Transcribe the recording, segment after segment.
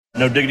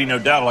No diggity, no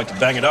doubt, I like to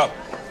bang it up.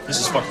 This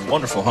is fucking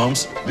wonderful,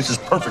 Holmes. This is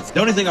perfect.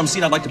 The only thing I'm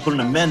seeing I'd like to put an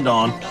amend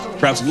on,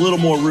 perhaps a little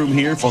more room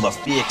here for the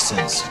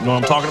fixins. You know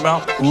what I'm talking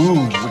about? Ooh,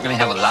 we're gonna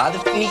have a lot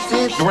of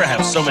fixins? We're gonna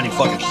have so many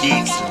fucking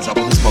fixins up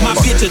in this motherfucker.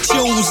 My bitch a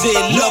choosy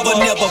lover,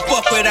 never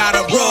fuck without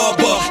a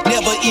rubber.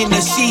 Never in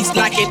the sheets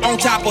like it on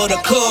top of the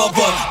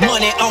cover.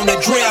 Money on the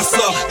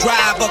dresser,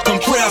 drive a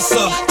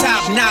compressor.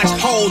 Top notch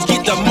hoes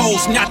get the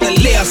most, not the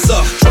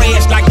lesser.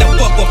 Trash like the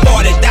fuck for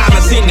 $40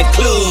 in the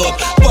club.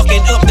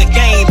 Fucking up the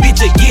game, bitch,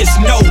 it gets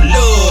no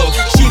love.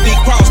 She be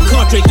cross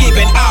country,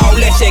 giving all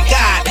that she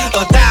got.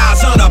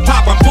 1,000 a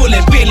pop, I'm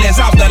pulling billions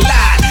off the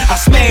lot. I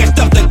smashed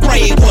up the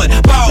gray one,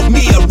 bought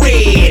me a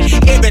red.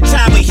 Every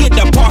time we hit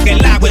the parking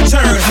lot, we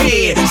turn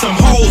head. Some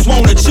hoes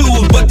wanna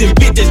choose, but them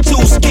bitches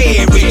too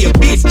scary. Your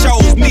bitch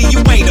chose me,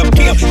 you ain't a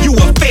pimp, you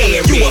a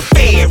fairy. You a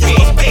fairy.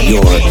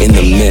 You're in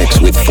the mix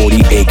with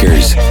 40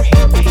 Acres.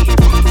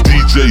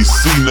 DJ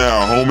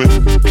C.Nile, homie.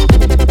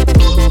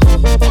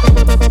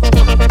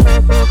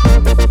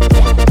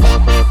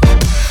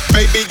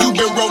 Baby, you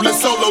been rolling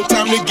solo,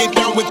 time to get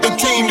down with the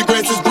team. The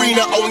grass is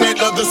greener on that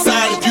other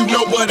side. If you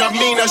know what I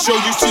mean, I show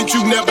you shit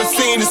you never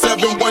seen. The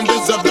 7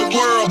 wonders of the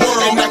world.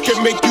 And I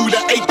can make you the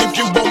 8th if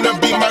you wanna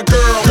be my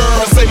girl.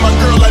 I say my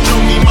girl, I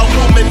know me, my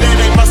woman, that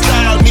ain't my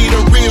style. Need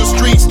a real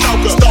street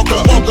stalker,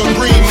 walk a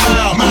green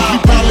mile. We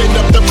piling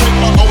up the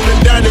paper on the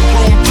dining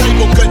room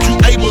table, cause you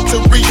able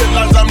to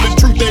realize I'm the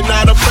truth and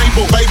not a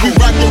fable. Baby,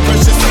 rockin'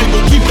 precious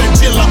table, keep that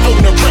chiller on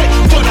the rack.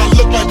 What I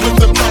look like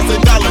with the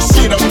 $1,000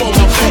 shit up on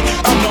my back.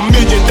 I'm a $1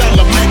 million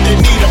man, they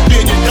need a $1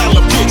 billion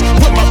bitch.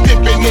 Put my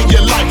pimpin' in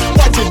your life,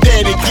 watch your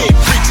daddy get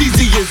rich.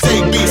 Easy as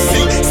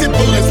ABC,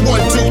 simple as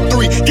 1, 2,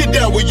 3. Get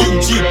down with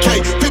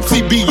UGK, Pepsi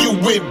B, you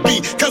with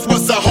B. Cause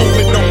what's a hoe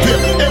with no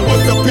pimp, and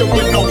what's a pimp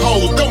with no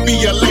hoes? Don't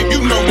be a lame,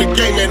 you know the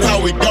game and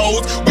how it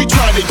goes. We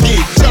try to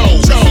get Joe.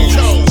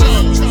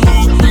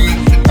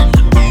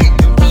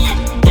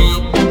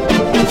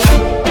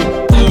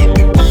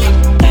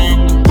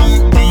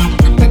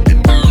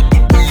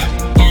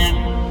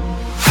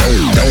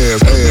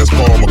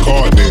 Paul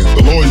McCartney.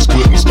 The lawyers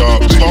couldn't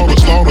stop.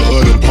 Slaughter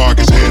of them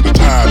pockets had to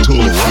tie to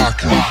a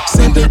rocket.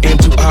 Send her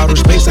into outer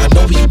space, I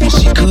know he wish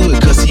he could.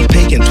 Cause he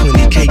paying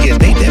 $20K a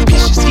day, that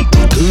bitch is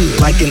eating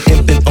good. Like an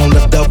infant on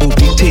a double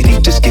D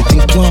titty, just getting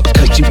plump.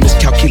 Cause you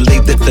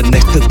miscalculated the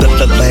next to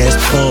the last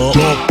pump.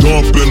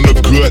 Dump in the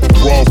gut,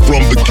 raw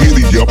from the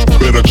giddy up.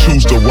 Better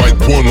choose the right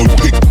one or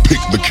pick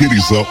the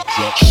kitties up.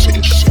 Shit.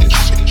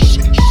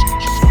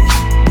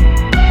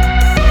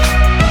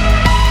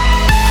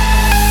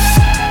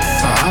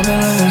 I've been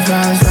living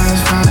fast.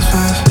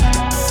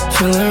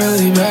 Feeling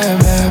really bad.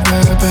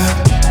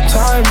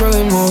 Time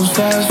really moves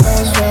fast.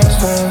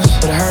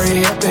 But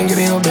hurry up and get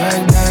in your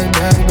bag.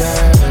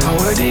 I'm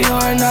with the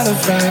yard, not a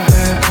fan.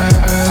 I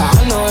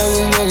know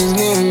these niggas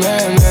getting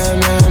mad.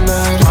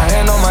 My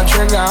hand on my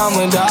trigger,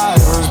 I'ma die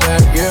to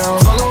respect, yeah.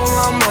 Fuckin' with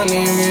my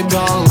money, you get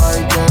done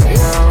like that,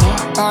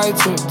 yeah. I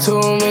took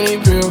too many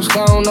pills,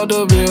 count up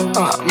the bill.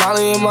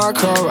 Molly in my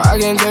cup, I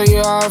can't tell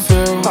you how I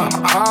feel.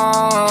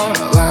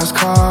 Last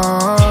call.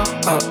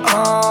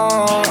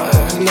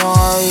 No,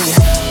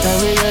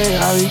 every day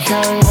I be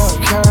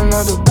counting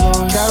up the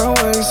blues. Gotta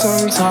wait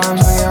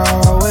sometimes, nigga, I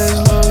always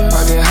lose. I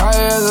get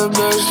high as a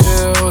bitch,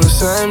 still the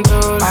same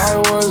dude. I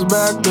was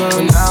back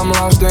then, now I'm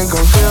lost and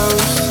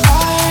confused.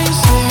 I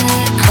see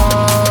it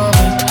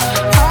coming,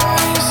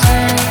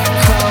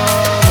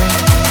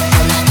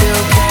 but it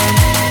still came.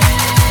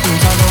 I'm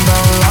talking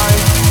about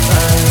life,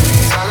 fast.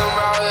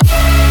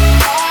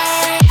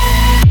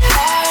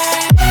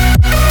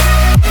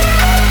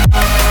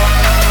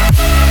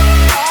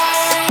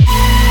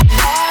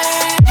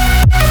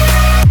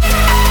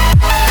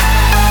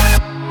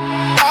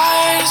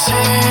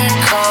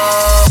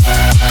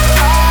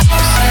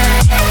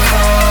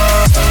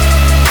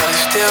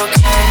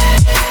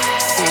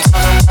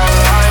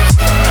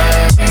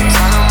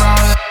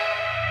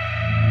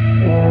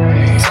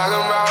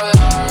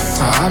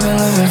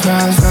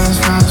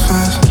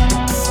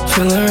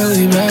 Feeling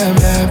really bad.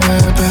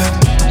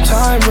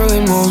 Time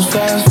really moves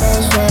fast.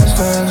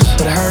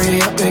 But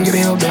hurry up and get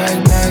in your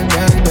bag.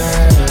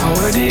 I'm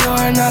with the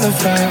yard, not a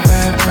fan. I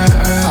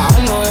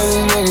know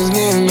these niggas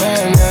getting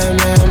mad.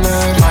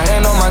 My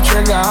hand on my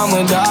trigger,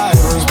 I'ma die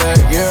to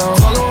respect, yeah.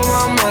 Fuckin' with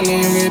my money,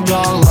 you get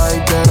done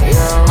like that,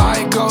 yeah.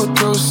 I go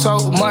through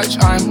so much,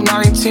 I'm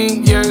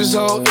 19 years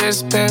old.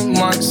 It's been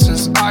months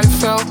since I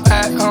felt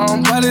at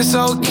home, but it's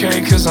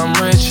okay, cause I'm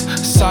rich.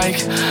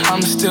 Psych,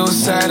 I'm still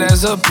sad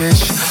as a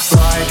bitch,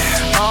 right?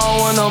 I don't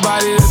want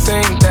nobody to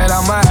think that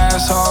I'm an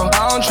asshole.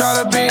 I don't try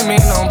to be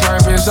mean on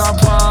purpose, I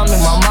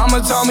promise. My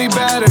mama told me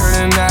better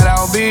than that,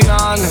 I'll be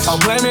honest. I'll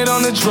blame it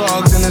on the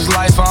drugs in this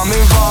life I'm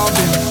involved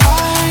in.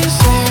 I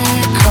see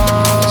it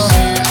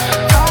coming,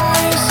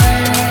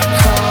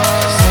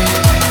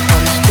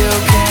 but it still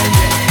can't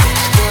get.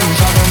 I'm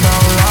talking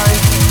about life.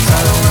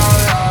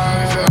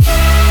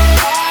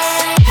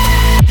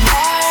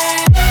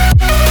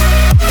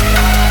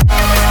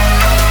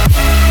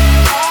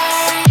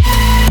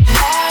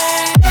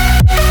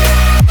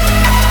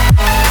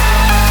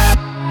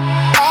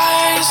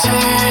 I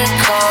see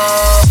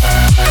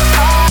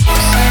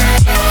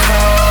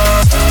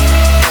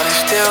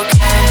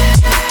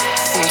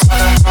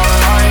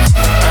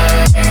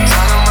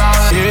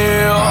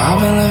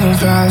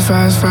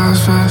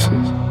fast.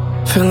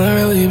 Feeling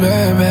really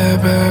bad.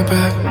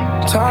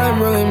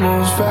 Time really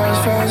moves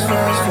fast. But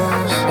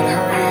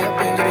hurry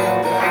up and get your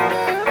bag.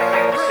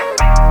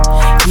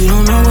 You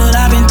don't know what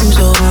I've been through,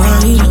 so who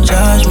are you to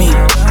judge me?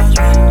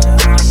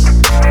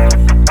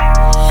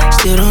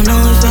 Still don't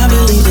know if I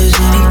believe there's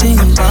anything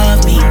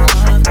above me.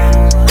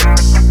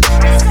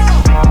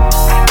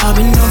 I've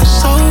been up for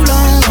so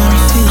long,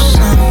 wanna feel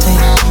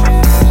something.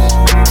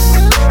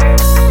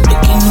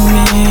 Looking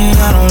at me,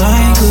 I don't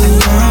like who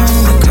I'm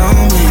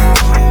becoming.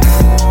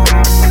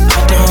 I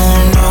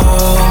don't know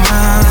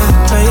my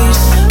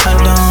place, I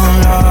don't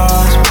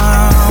lost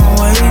my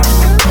way,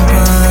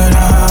 but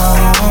I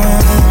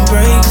won't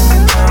break.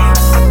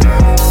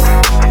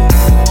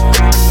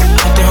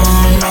 I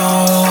don't know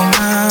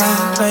my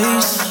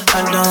place, I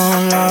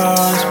don't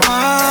lost my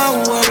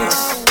way,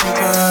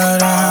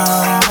 but I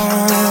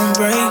won't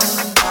break.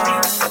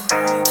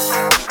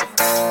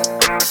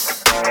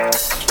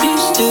 You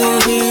still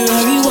hear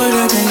every word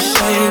I can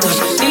say, but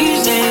these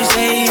days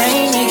they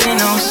ain't making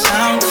no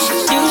sound.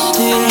 You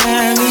still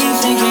have me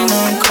thinking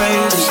I'm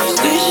crazy.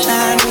 Wish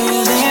I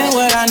knew then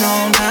what I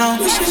know now.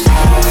 You still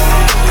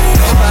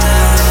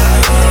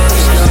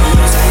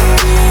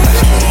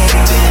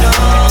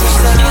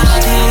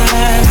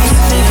have me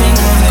thinking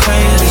I'm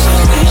crazy.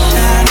 Wish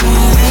I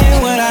knew then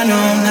what I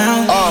know now.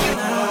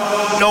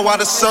 Know how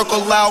to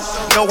circle out,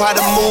 know how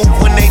to move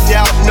when they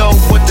doubt, know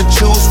what to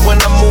choose when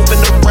I'm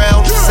moving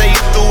around. Say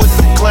you through with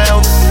the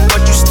clowns, but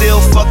you still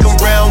fucking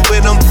around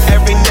with them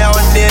every now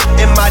and then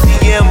in my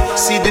DM.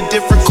 See the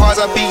different cars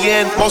I be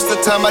in. Most of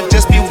the time I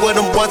just be with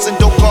them once and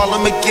don't call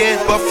them again.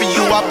 But for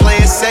you I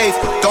play it safe,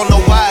 don't know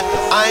why.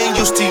 I ain't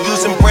used to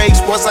using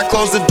brakes. Once I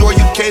close the door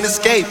you can't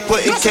escape.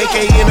 Putting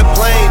KK in a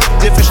plane,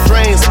 different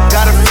strains,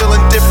 got a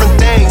feeling different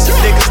things.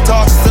 Niggas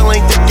talk, still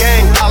ain't the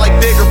gang. I like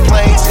bigger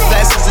planes,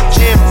 glasses of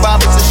gin,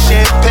 bottles of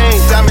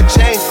champagne, diamond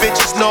chain,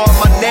 bitches know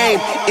my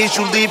name. Is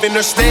you leaving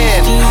or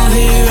staying? You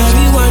hear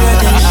every word that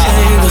they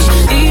say, but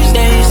these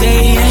days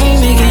they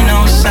ain't making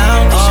no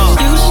sound.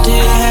 You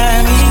still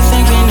have me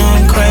thinking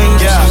I'm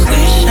crazy.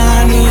 Wish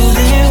I knew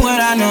then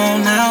what I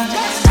know now.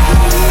 You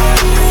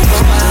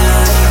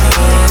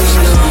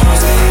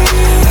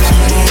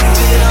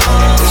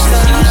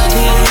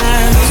still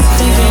have me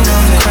thinking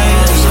I'm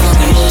crazy.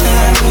 Wish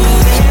I knew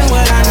then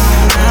what I know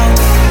now.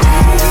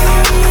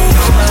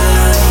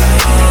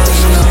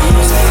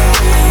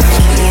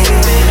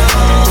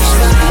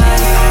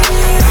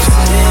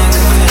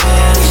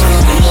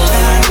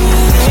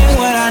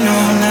 What I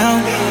know now.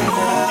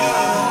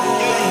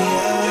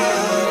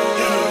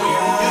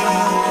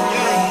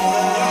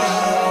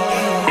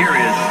 Here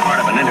is part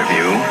of an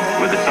interview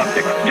with the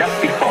subject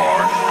just before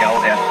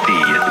LSD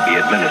is to be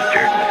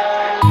administered.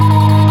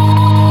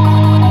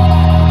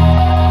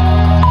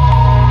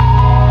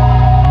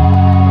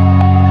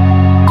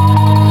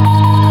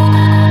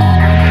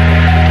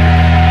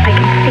 I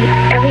can see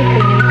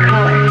everything in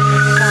color.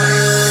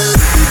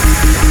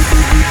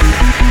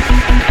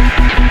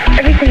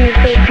 Everything is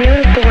so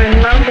beautiful and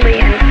lovely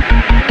and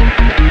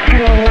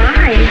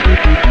alive.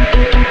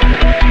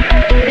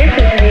 This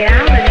is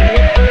reality.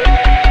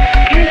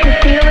 Can't you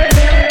feel it?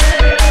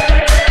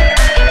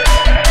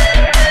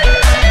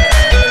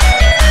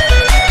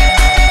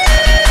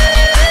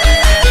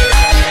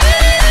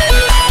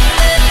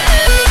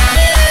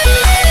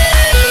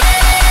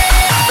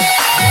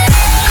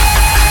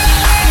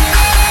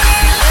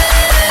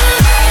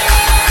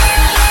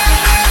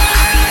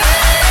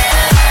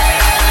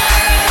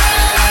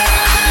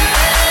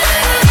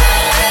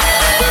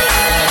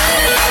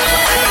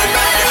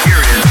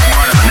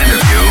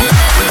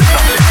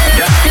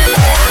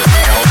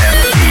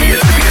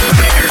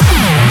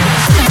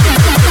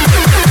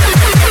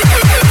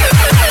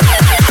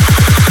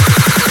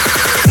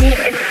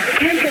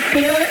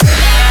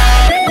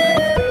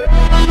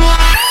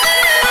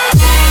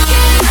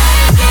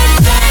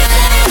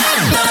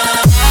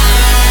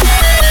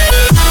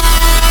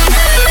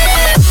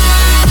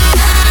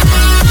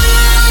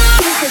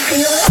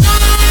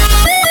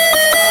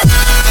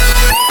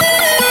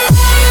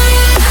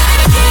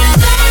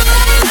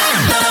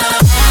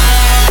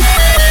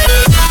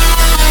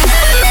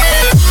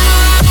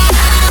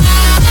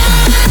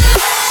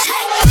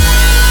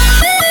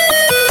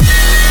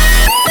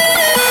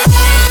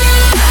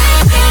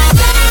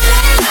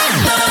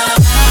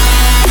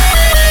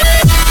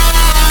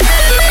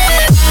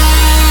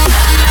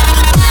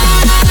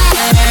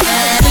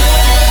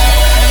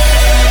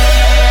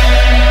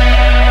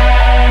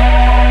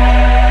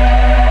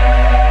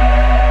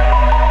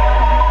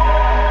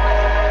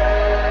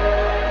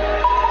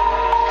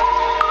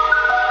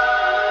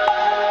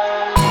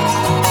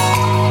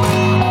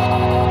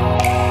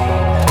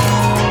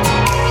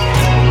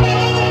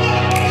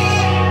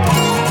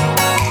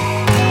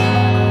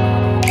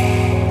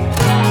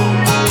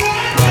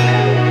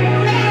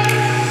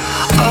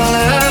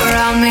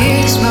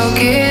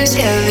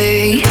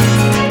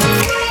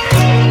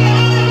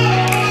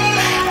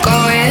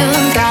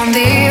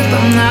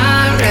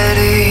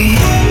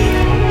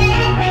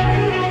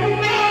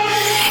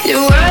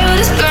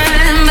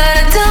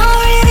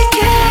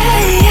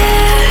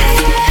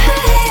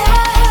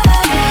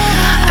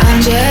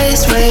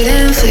 just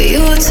waiting for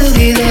you to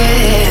be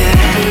there.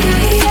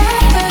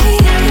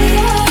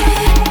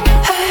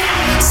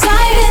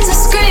 Sirens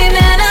are screaming,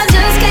 I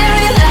just can't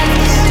relax.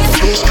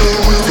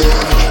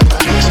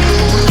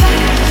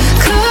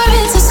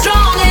 Currents are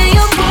strong and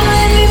you're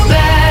pulling me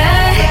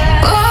back.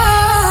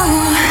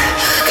 Oh,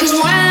 'cause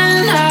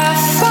when I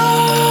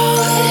fall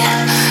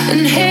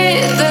and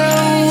hit the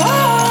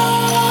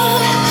wall,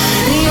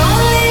 the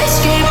only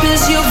escape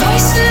is your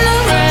voice in the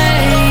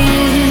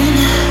rain,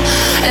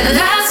 and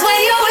that's when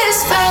you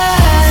whisper.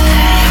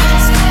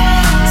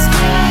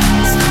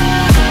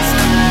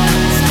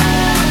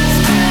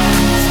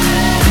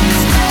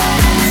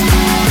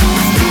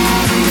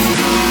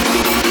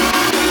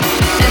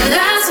 And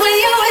that's when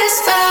you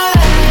whisper.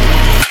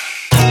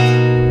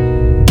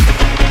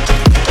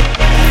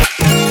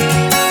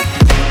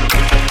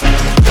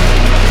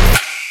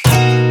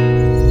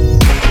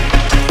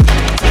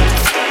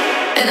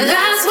 And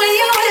that's when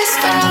you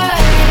whisper.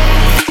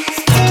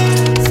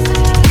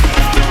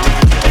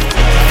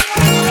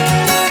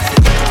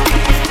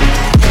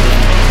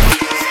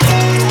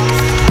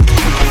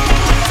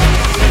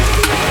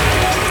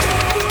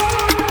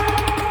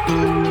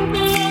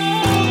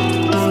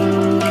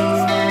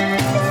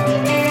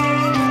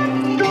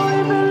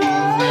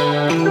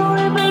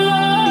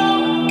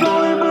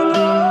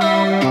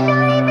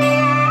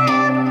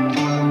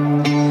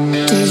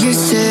 Do you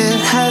still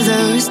have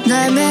those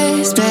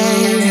nightmares,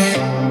 baby?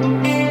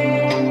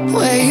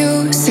 Where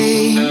you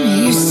see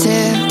me, you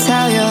still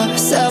tell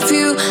yourself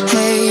you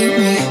hate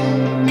me.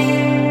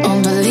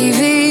 Unbelieve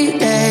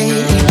it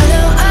lately. I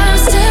know I'm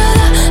still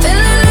the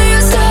villain of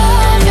your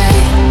story.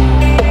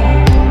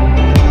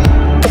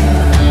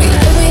 You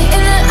look me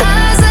in the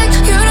eyes like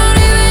you don't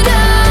even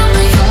know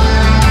me.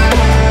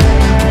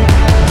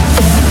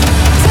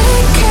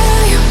 Didn't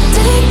kill you,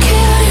 didn't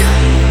kill you,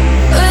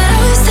 but I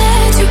was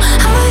there too,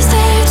 I was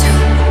there too.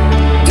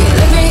 You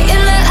look me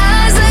in the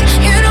eyes like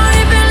you don't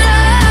even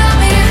know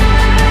me.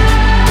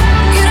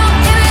 You don't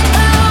even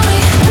know me.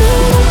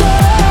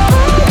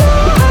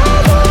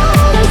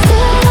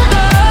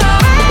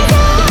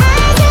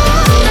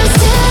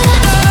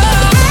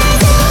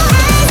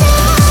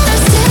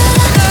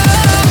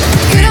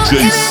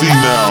 DJ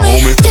C.Nile,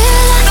 homie.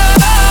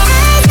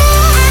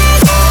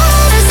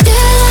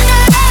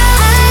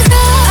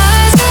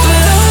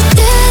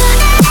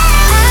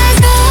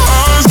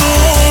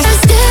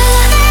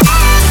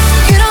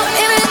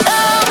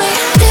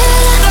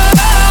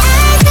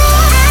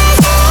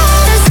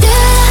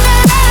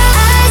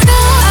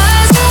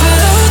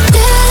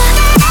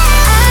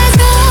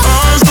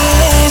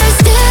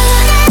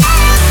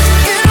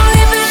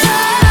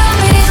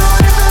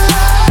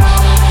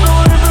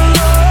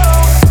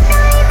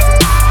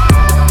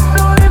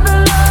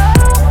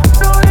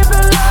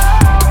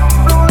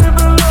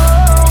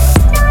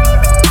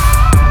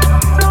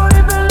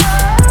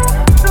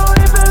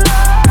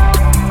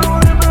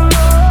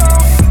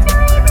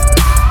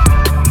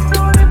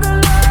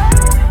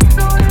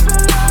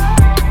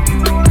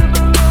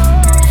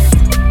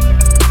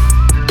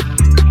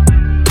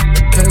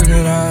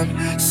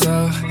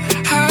 So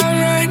high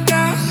right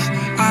now,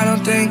 I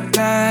don't think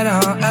that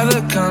I'll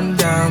ever come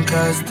down,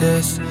 'cause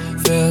this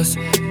feels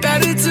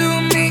better to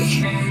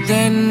me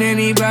than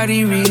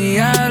anybody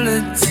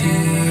reality.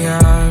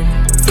 I'm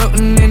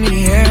floating in the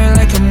air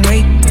like I'm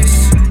weightless,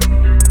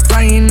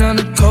 flying on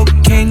a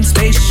cocaine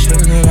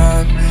spaceship. And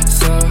I'm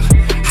so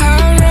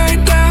high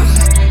right now,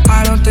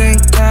 I don't think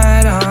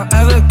that I'll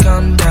ever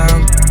come down.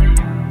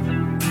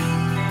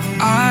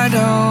 I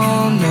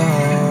don't know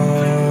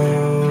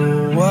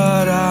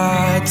what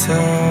I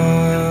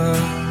took.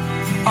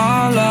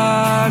 All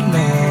I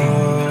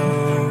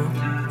know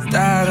is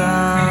that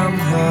I'm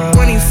hooked.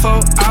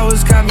 24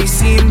 hours got me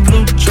seeing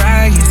blue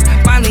dragons.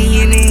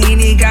 Molly in the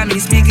Henny got me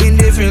speaking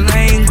different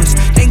language.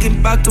 Thinking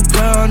about the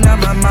world, now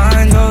my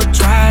mind go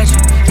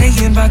tragic.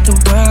 Thinking about the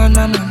world,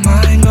 now my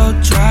mind go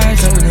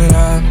tragic. And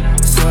I'm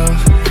so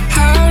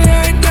high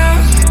right now,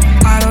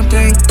 I don't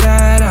think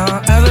that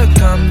I'll ever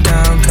come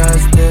down,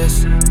 'cause this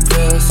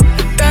feels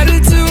better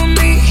to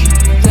me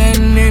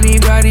than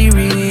anybody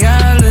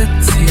reality.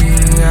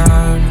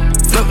 I'm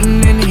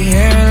floating in the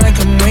air like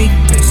I'm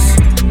weightless,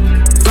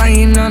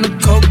 flying on a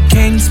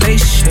cocaine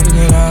spaceship.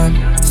 And I'm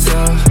so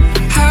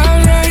high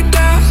right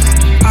now,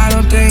 I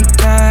don't think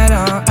that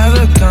I'll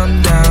ever come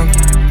down.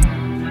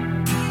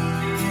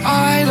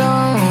 I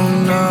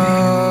don't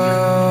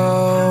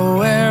know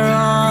where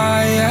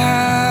I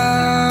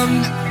am.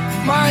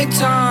 My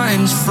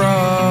time's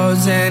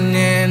frozen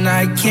and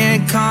I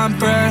can't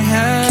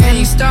comprehend. Can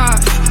you stop?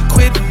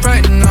 Quit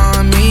fronting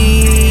on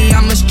me.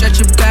 I'ma stretch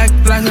it back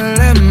like a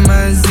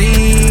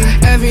limousine.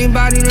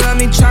 Everybody love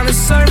me tryna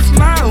surf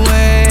my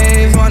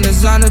wave. On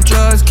designer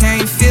drugs,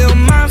 can't feel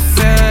my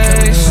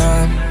face.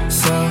 I'm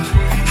so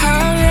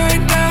high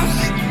right now,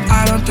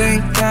 I don't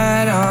think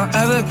that I'll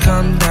ever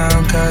come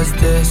down, 'cause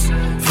this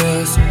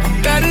feels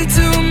better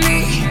to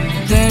me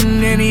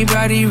than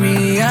anybody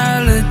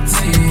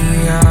reality.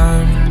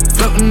 I'm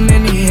floating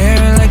in the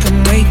air like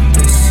I'm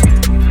weightless,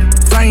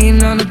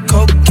 flying on a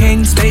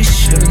cocaine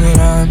spaceship.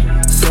 And I'm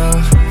so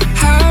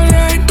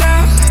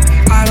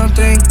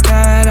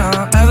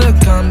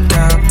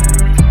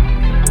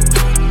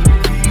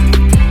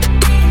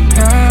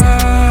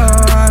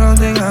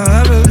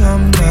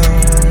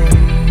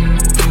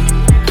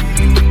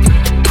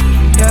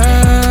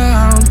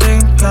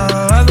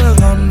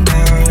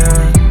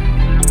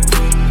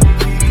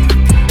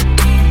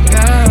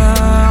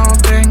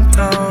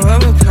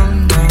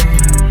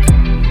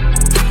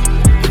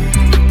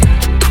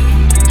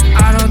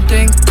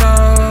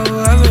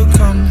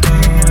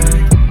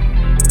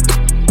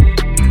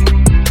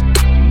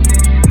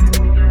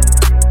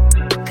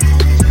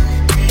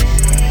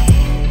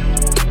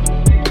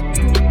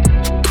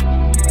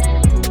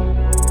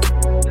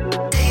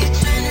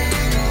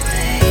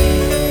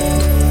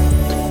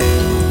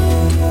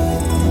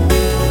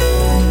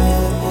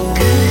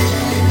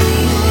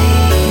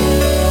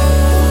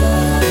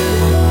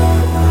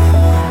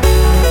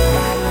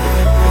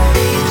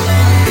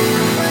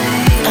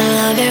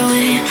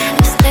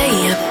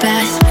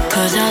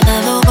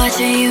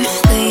watching you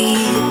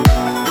sleep.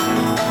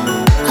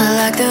 I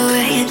like the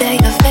way that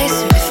your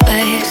face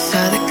reflects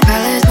all the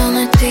colors on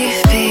the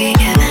TV.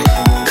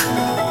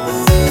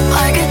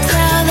 I could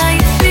tell that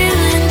you're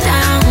feeling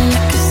down. I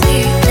can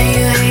see that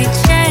you hate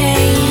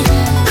change.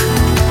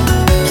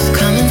 It's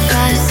coming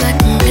fast like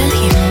a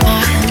million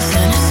miles,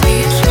 and it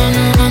sweeps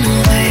wanna run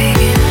away.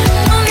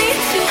 No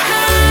need to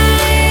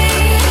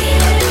hide,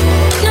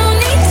 no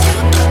need to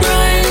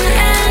run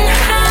and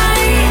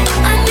hide.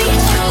 I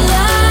need your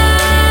light,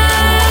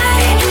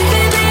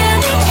 baby, I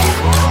need you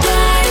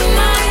by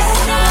my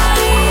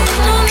side.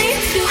 No need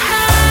to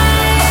hide,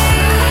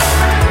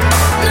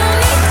 no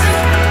need to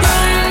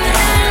run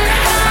and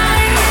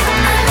hide.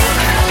 I need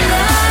your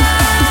light,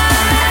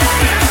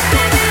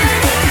 baby, I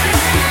need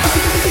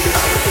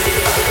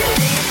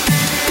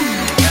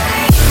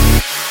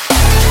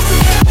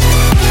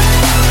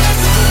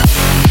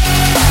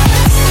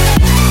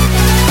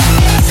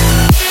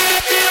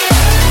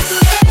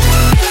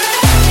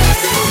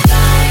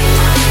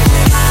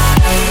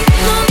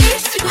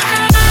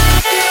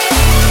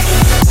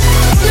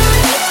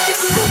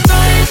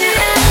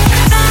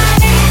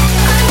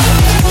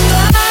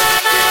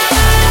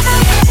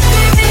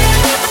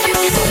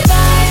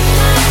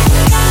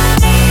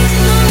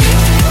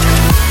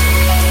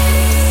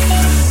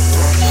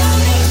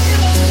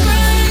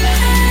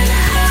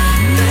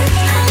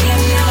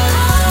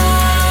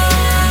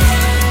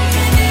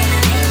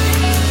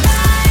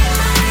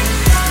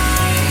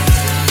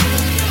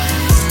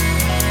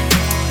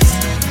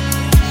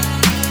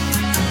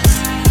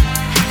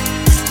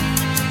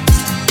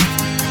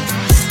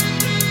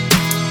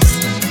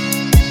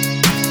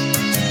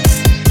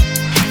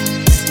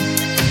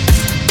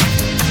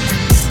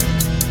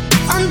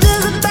under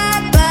the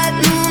bad, bad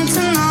moon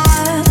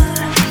tonight.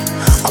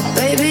 Oh,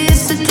 baby,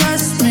 is it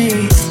just me?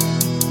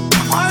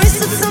 Or is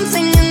it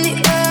something in the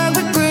air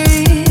we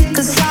breathe?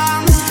 'Cause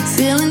I'm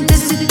feeling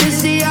dizzy,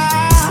 dizzy,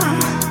 yeah.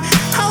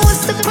 How was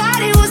the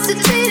party? Was it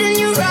treating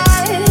you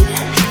right?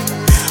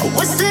 I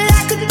wish that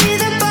I could be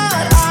there,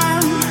 but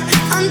I'm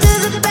under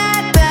the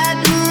bad, bad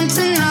moon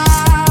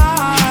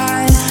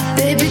tonight.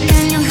 Baby,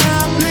 can you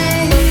help me?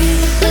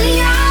 Let me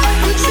out,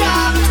 I'm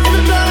trapped in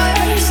a blur.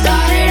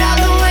 Started out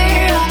the way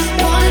I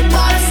wanted,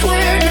 but I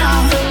swear now.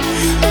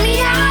 Let me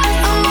out,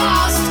 I'm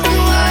lost in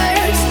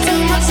words. Too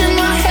much in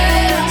my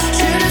head, I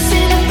should've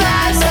seen the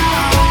bad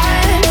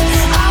side.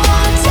 I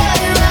wanna tell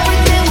you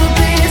everything will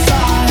be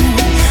fine,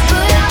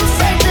 but I'm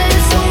afraid that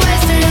it's a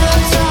waste of your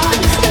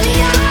time. Let me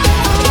out,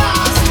 I'm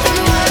lost in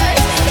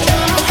words.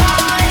 Don't know how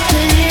I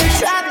can hear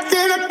trapped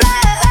in a bed.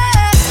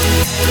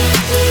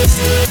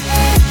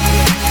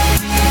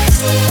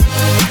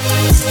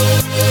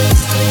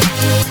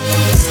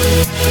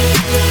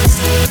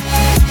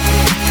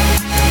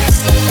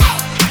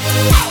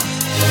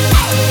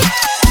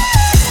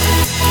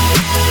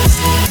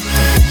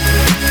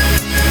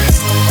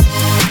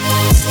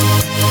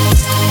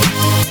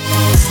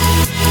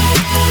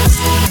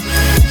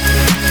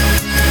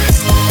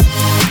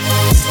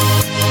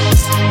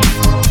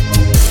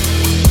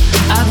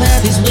 I've had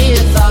these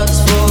weird thoughts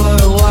for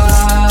a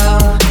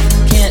while.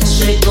 Can't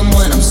shake them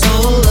when I'm so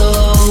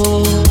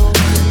low.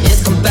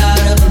 It's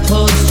combative and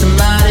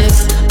post-traumatic.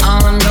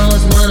 All I know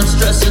is when I'm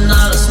stressing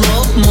out, I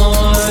smoke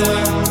more.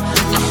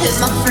 I hit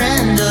my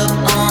friend up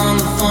on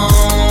the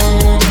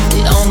phone.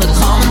 The only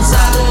calm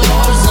inside the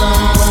war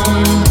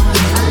zone.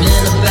 I'm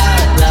in a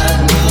bad, bad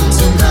mood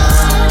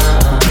tonight,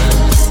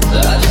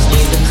 but I just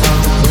need to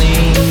come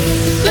clean.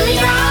 Let me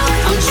out,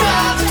 I'm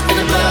trapped in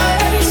a blur.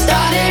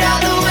 Started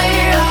out the way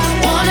I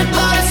wanted,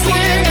 but I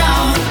swear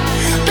now.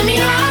 Let me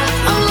out,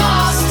 I'm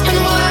lost in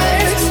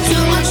words.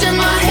 Too much in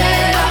my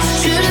head, I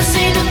should've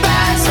seen the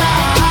bad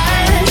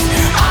sides.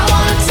 I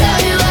wanna tell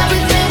you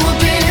everything will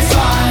be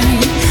fine,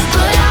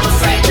 but I'm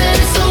afraid that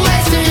it's a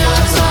waste of your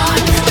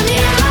time. Let me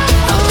out,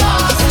 I'm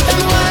lost in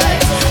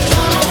words.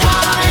 Don't know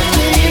how I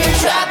ended here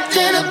trapped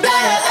in a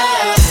bed.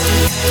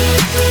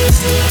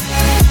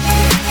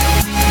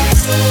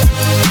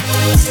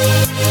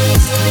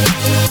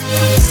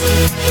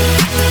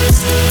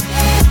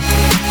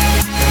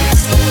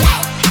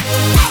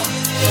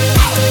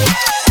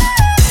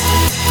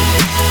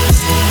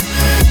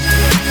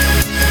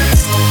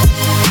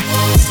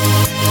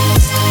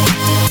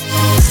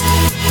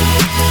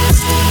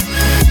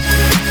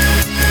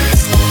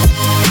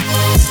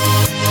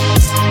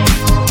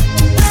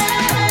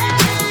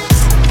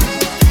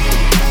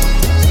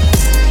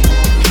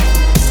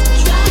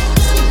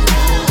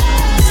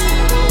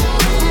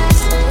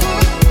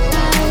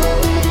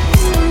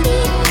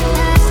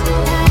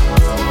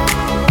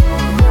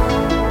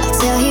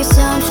 Tell you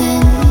something